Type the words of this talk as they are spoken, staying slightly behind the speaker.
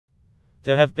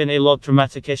There have been a lot of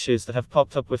dramatic issues that have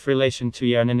popped up with relation to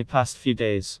yEarn in the past few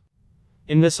days.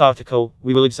 In this article,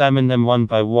 we will examine them one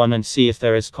by one and see if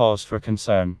there is cause for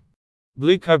concern.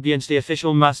 Blue Kirby, the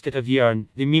official mascot of yEarn,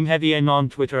 the meme-heavy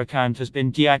non-Twitter account has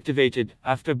been deactivated.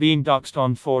 After being doxed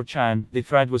on 4chan, the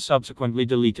thread was subsequently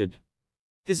deleted.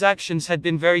 His actions had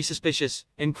been very suspicious,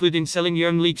 including selling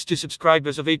yEarn leaks to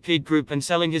subscribers of a paid group and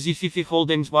selling his yEarn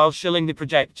holdings while shilling the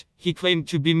project. He claimed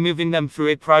to be moving them through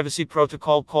a privacy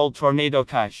protocol called Tornado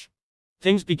Cash.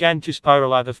 Things began to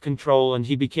spiral out of control and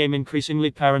he became increasingly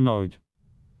paranoid.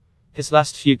 His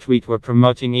last few tweets were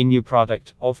promoting a new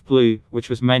product, of Blue, which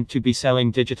was meant to be selling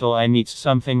digital yEarn,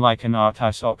 something like an art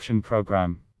house auction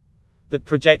program. The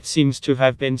project seems to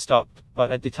have been stopped,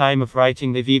 but at the time of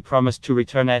writing the promised to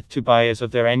return it to buyers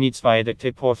of their yEarn via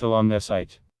the portal on their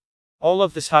site. All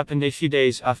of this happened a few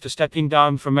days after stepping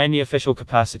down from any official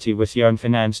capacity with yEarn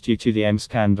Finance due to the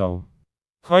scandal.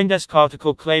 CoinDesk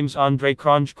article claims Andrei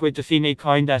Kronj quit Athene.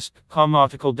 CoinDesk.com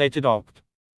article dated Oct.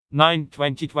 9,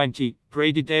 2020,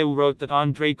 Brady Dale wrote that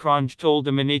Andrei Kronj told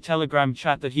him in a Telegram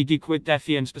chat that he quit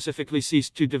DeFi and specifically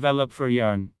ceased to develop for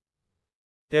yEarn.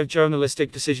 Their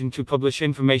journalistic decision to publish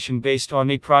information based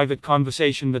on a private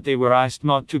conversation that they were asked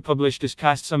not to publish does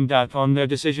cast some doubt on their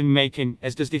decision making,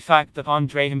 as does the fact that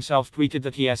Andrei himself tweeted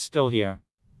that he is still here.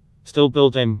 Still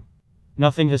building.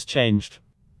 Nothing has changed.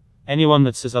 Anyone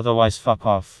that says otherwise, fuck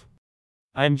off.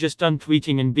 I am just done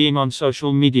tweeting and being on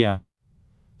social media.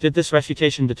 Did this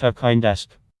refutation deter CoinDesk?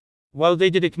 While they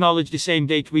did acknowledge the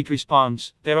same-day tweet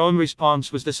response, their own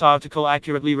response was this article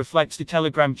accurately reflects the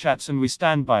Telegram chats and we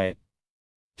stand by it.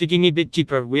 Digging a bit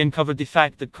deeper, we uncovered the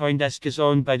fact that CoinDesk is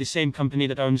owned by the same company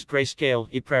that owns Grayscale,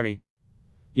 a Prairie.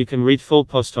 You can read full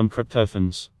post on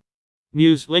Cryptophans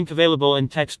News, link available in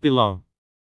text below.